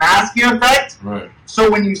more of a masking effect. Right. So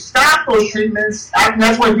when you stop those treatments, and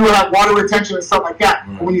that's why people have water retention and stuff like that.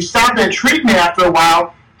 Right. But when you stop that treatment after a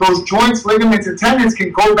while, those joints, ligaments, and tendons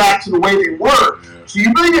can go back to the way they were. Yeah. So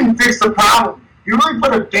you really didn't fix the problem. You really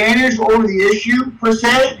put a bandage over the issue, per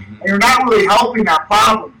se, and you're not really helping that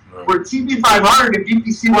problem. Right. Where TB500 and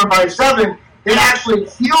BPC-157, they actually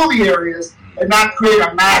heal the areas and not create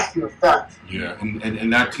a masking effect. Yeah,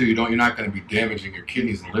 and that too, you're not going to be damaging your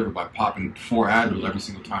kidneys and liver by popping 4 Advil every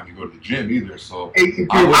single time you go to the gym either. So If you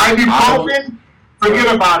ibuprofen,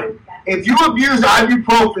 forget about it. If you abuse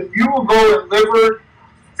ibuprofen, you will go in liver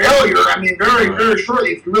failure. I mean, very, very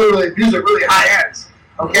shortly. If you really abuse it, really high ends.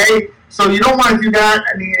 Okay, so you don't want to do that.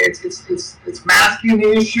 I mean, it's masking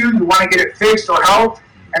the issue. You want to get it fixed or helped,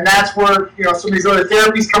 and that's where some of these other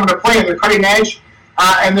therapies come into play. And they're cutting edge.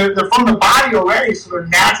 And they're from the body already, so they're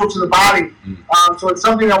natural to the body. So it's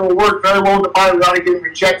something that will work very well with the body without it getting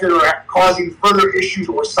rejected or causing further issues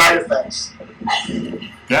or side effects.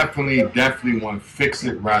 Definitely want to fix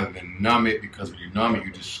it rather than numb it, because when you numb it,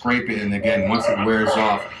 you just scrape it, and again, once it wears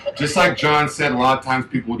off, just like John said, a lot of times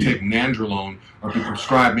people will take Nandrolone or be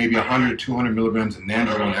prescribed maybe 100 to 200 milligrams of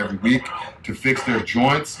Nandrolone every week to fix their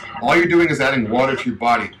joints. All you're doing is adding water to your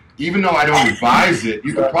body. Even though I don't advise it,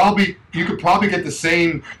 you could probably get the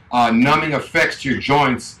same numbing effects to your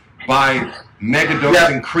joints by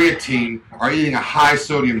megadosing creatine or eating a high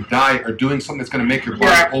sodium diet or doing something that's going to make your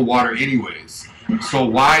body pull water anyways. So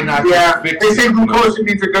why not just fix it? They say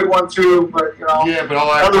glucosamine a good one too, but but all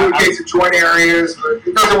that lubricates the joint areas, but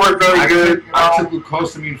it doesn't work very good. I took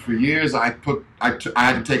glucosamine for years. I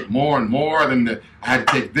had to take more and more. Then I had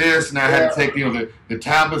to take this, and I had to take the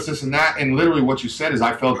tablets, this and that. And literally, what you said is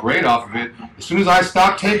I felt great off of it. As soon as I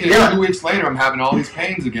stopped taking it, 2 weeks later, I'm having all these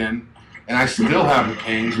pains again, and I still have the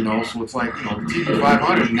pains. So it's like the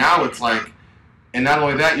TB500. Now it's like. And not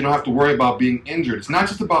only that, you don't have to worry about being injured. It's not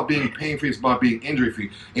just about being pain-free; it's about being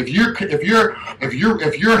injury-free. If you're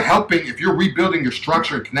rebuilding your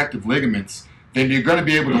structure and connective ligaments, then you're going to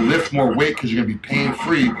be able to lift more weight because you're going to be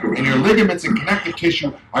pain-free, and your ligaments and connective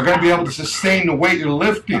tissue are going to be able to sustain the weight you're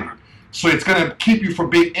lifting. So it's going to keep you from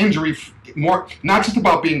being injury more. Not just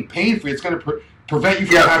about being pain-free; it's going to prevent you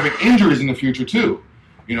from having injuries in the future too.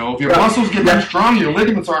 You know, if your muscles get too strong, your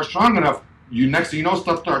ligaments aren't strong enough, next thing you know,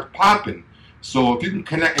 stuff starts popping. So if you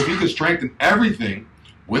can strengthen everything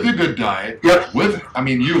with a good diet,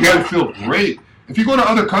 you'll feel great. If you go to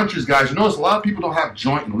other countries, guys, you notice a lot of people don't have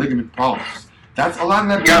joint and ligament problems. That's a lot of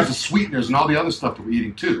that because of sweeteners and all the other stuff that we're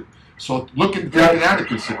eating too. So look at taking that into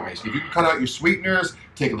consideration. If you can cut out your sweeteners,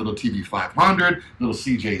 take a little TV500, little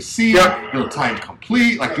CJC, little Titan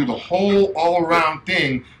Complete, like do the whole all-around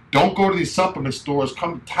thing. Don't go to these supplement stores.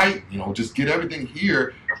 Come tight, just get everything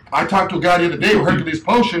here. I talked to a guy the other day with Hercules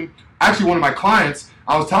Potion. Actually, one of my clients,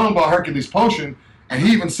 I was telling him about Hercules Potion, and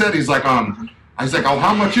he even said, he's like, oh,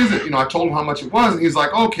 how much is it? I told him how much it was, and he's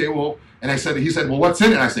like, okay, well, and he said, well, what's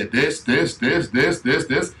in it? And I said, this.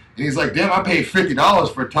 And he's like, damn, I paid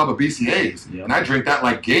 $50 for a tub of BCAAs. And I drink that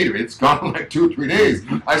like Gatorade. It's gone in like 2 or 3 days.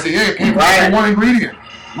 I said, yeah, it came from one ingredient.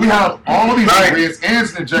 We have all these ingredients, and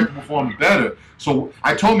it's an injectable form better. So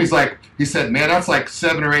I told him, he said, man, that's like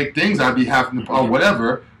 7 or 8 things I'd be having to, or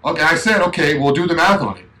whatever. Okay, I said, okay, we'll do the math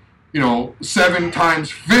on it. 7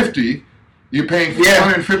 times 50, you're paying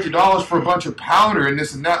 $450 for a bunch of powder and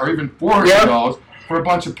this and that, or even $400 for a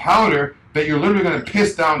bunch of powder that you're literally going to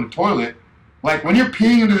piss down the toilet. Like when you're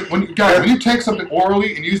peeing when you take something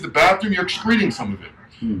orally and use the bathroom, you're excreting some of it.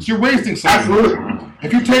 So you're wasting something. Absolutely.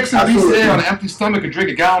 If you take some BCA on an empty stomach and drink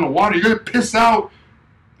a gallon of water, you're going to piss out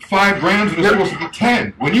 5 grams when it's supposed to be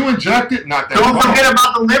 10. When you inject it, not that. Don't forget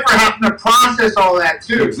about the liver having to process all that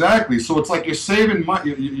too. Exactly. So it's like you're saving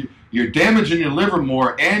money. You're damaging your liver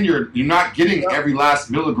more, and you're not getting every last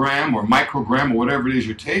milligram or microgram or whatever it is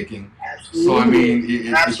you're taking. Absolutely. So I mean,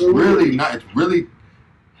 it's really not. It's really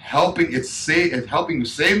helping. It's helping you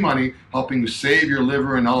save money, helping you save your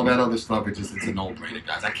liver and all that other stuff. It's a no-brainer,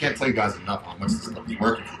 guys. I can't tell you guys enough how much this stuff is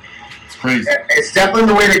working for you. It's crazy. It's definitely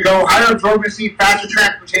the way to go. Higher absorbency, faster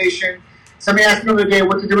transportation. Somebody asked me the other day,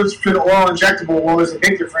 what's the difference between oral and injectable? Well, there's a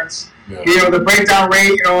big difference. Yeah. The breakdown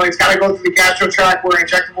rate, it's got to go through the gastro tract where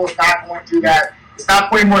injectable is not going through that. It's not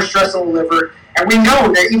putting more stress on the liver. And we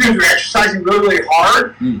know that even if you're exercising really, really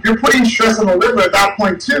hard, you're putting stress on the liver at that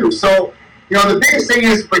point too. So, the biggest thing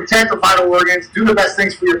is protect the vital organs, do the best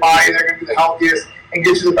things for your body. They're going to be the healthiest and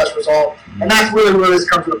get you the best result. And that's really where this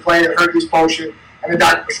comes into play, the Hercules Potion and the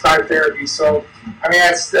doctor prescribed therapy. So, I mean,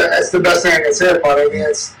 that's the best thing I can say about it. I mean,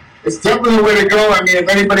 it's definitely the way to go. I mean, if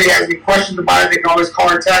anybody has any questions about it, they can always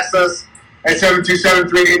call or text us at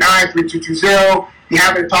 727-389-3220. Be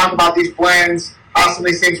happy to talk about these blends, how some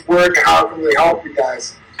of these things work, and how it can really help you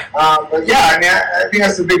guys. But yeah, I mean, I think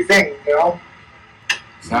that's the big thing,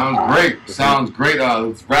 Sounds great.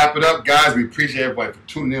 Let's wrap it up, guys. We appreciate everybody for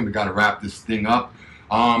tuning in. We got to wrap this thing up.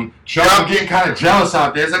 I'm getting kind of jealous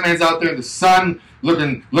out there. That man's out there in the sun,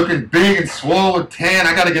 looking big and swollen, tan.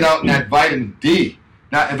 I got to get out in that vitamin D.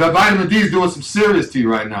 Now, if that vitamin D is doing some serious to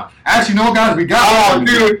you right now. Actually, no, guys, we got vitamin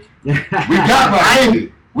D. We got vitamin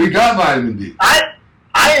D. We got vitamin D.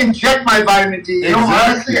 I inject my vitamin D.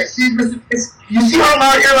 Exactly. Honestly, you see how I'm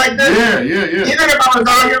out here like this? Yeah. Even if I was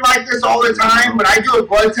out here like this all the time, when I do a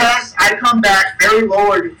blood test, I come back very low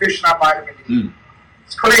or deficient on vitamin D.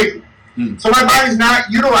 It's crazy. So my body's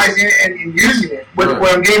not utilizing it and using it with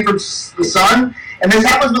what I'm getting from the sun. And this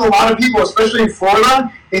happens with a lot of people, especially in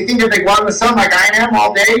Florida. They think if they go out in the sun like I am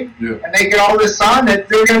all day, and they get all this sun, that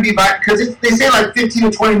they're going to be back. Because they say like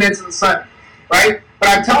 15 to 20 minutes in the sun, right? But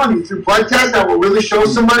I'm telling you, through blood tests that will really show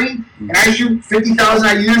somebody, and I shoot 50,000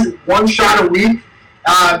 IUs, 1 shot a week,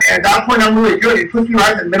 and at that point I'm really good. It puts me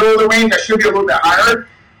right in the middle of the range. I should be a little bit higher,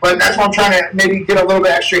 but that's why I'm trying to maybe get a little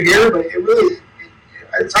bit extra here. But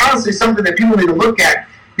it's honestly something that people need to look at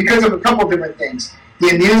because of a couple different things. The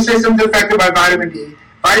immune system is affected by vitamin D.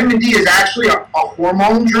 Vitamin D is actually a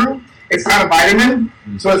hormone, Drew. It's not a vitamin.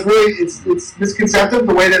 So it's misconceptive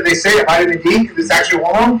the way that they say it, vitamin D, because it's actually a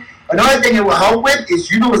hormone. Another thing it will help with is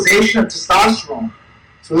utilization of testosterone.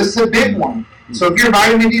 So this is a big one. So if you're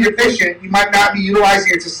vitamin D deficient, you might not be utilizing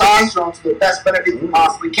your testosterone to the best benefit you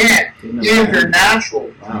possibly can, even if you're natural.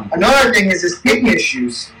 Wow. Another thing is kidney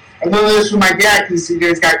issues. I know this with my dad because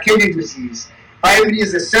he's got kidney disease. Vitamin D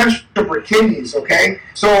is essential for kidneys, okay?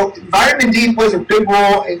 So vitamin D plays a big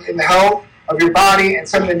role in the health of your body and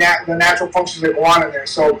some of the natural functions that go on in there.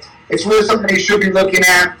 So it's really something you should be looking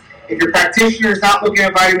at. If your practitioner is not looking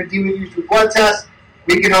at vitamin D with you through blood tests,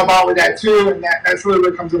 we can help out with that too, and that's really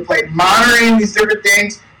what comes into play. Monitoring these different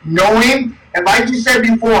things, knowing, and like you said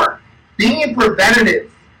before, being preventative.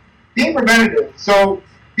 So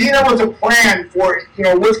being able to plan for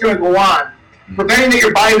what's going to go on, preventing that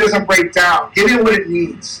your body doesn't break down, giving it what it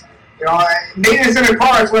needs. Maintenance in a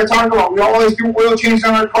car is what I talk about. We always do oil changes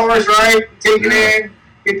on our cars, right? Take it in,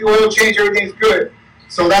 get the oil change, everything's good.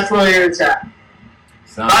 So that's really where it's at.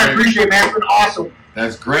 Sounds I great. appreciate it, man. It's been awesome.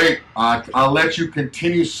 That's great. I'll let you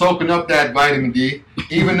continue soaking up that vitamin D,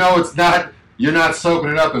 even though it's not. You're not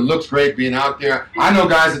soaking it up. It looks great being out there. I know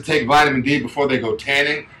guys that take vitamin D before they go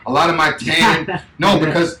tanning. A lot of my tanning, no,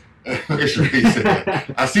 because look at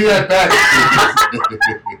Sharice. I see that back.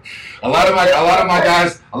 a lot of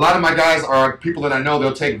my guys are people that I know.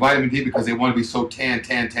 They'll take vitamin D because they want to be so tan.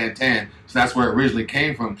 So that's where it originally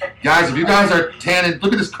came from. Guys, if you guys are tanning,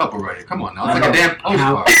 look at this couple right here. Come on now, it's like a damn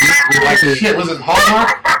postcard. Like shit, was it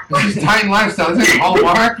Hallmark? This is Titan Lifestyle. Is it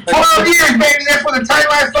Hallmark? 12 years, baby. That's what the tight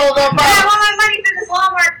lifestyle is all Yeah, about. well, I'm ready for this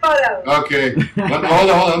Walmart photo. Okay. Hold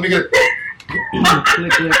on. Let me get.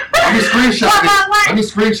 Click, click. Let me screenshot Come this. on, what? Let me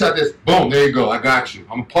screenshot this. Boom, there you go. I got you.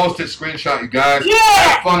 I'm gonna post it, screenshot you guys. Yeah.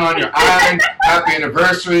 Have fun on your island. Happy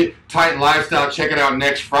anniversary. Titan Lifestyle. Check it out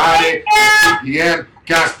next Friday at 2 p.m.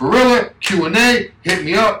 Gasparilla, Q&A. Hit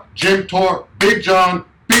me up. Jim Tor, Big John,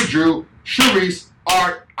 Big Drew, Sharice,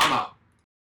 Art. I'm out.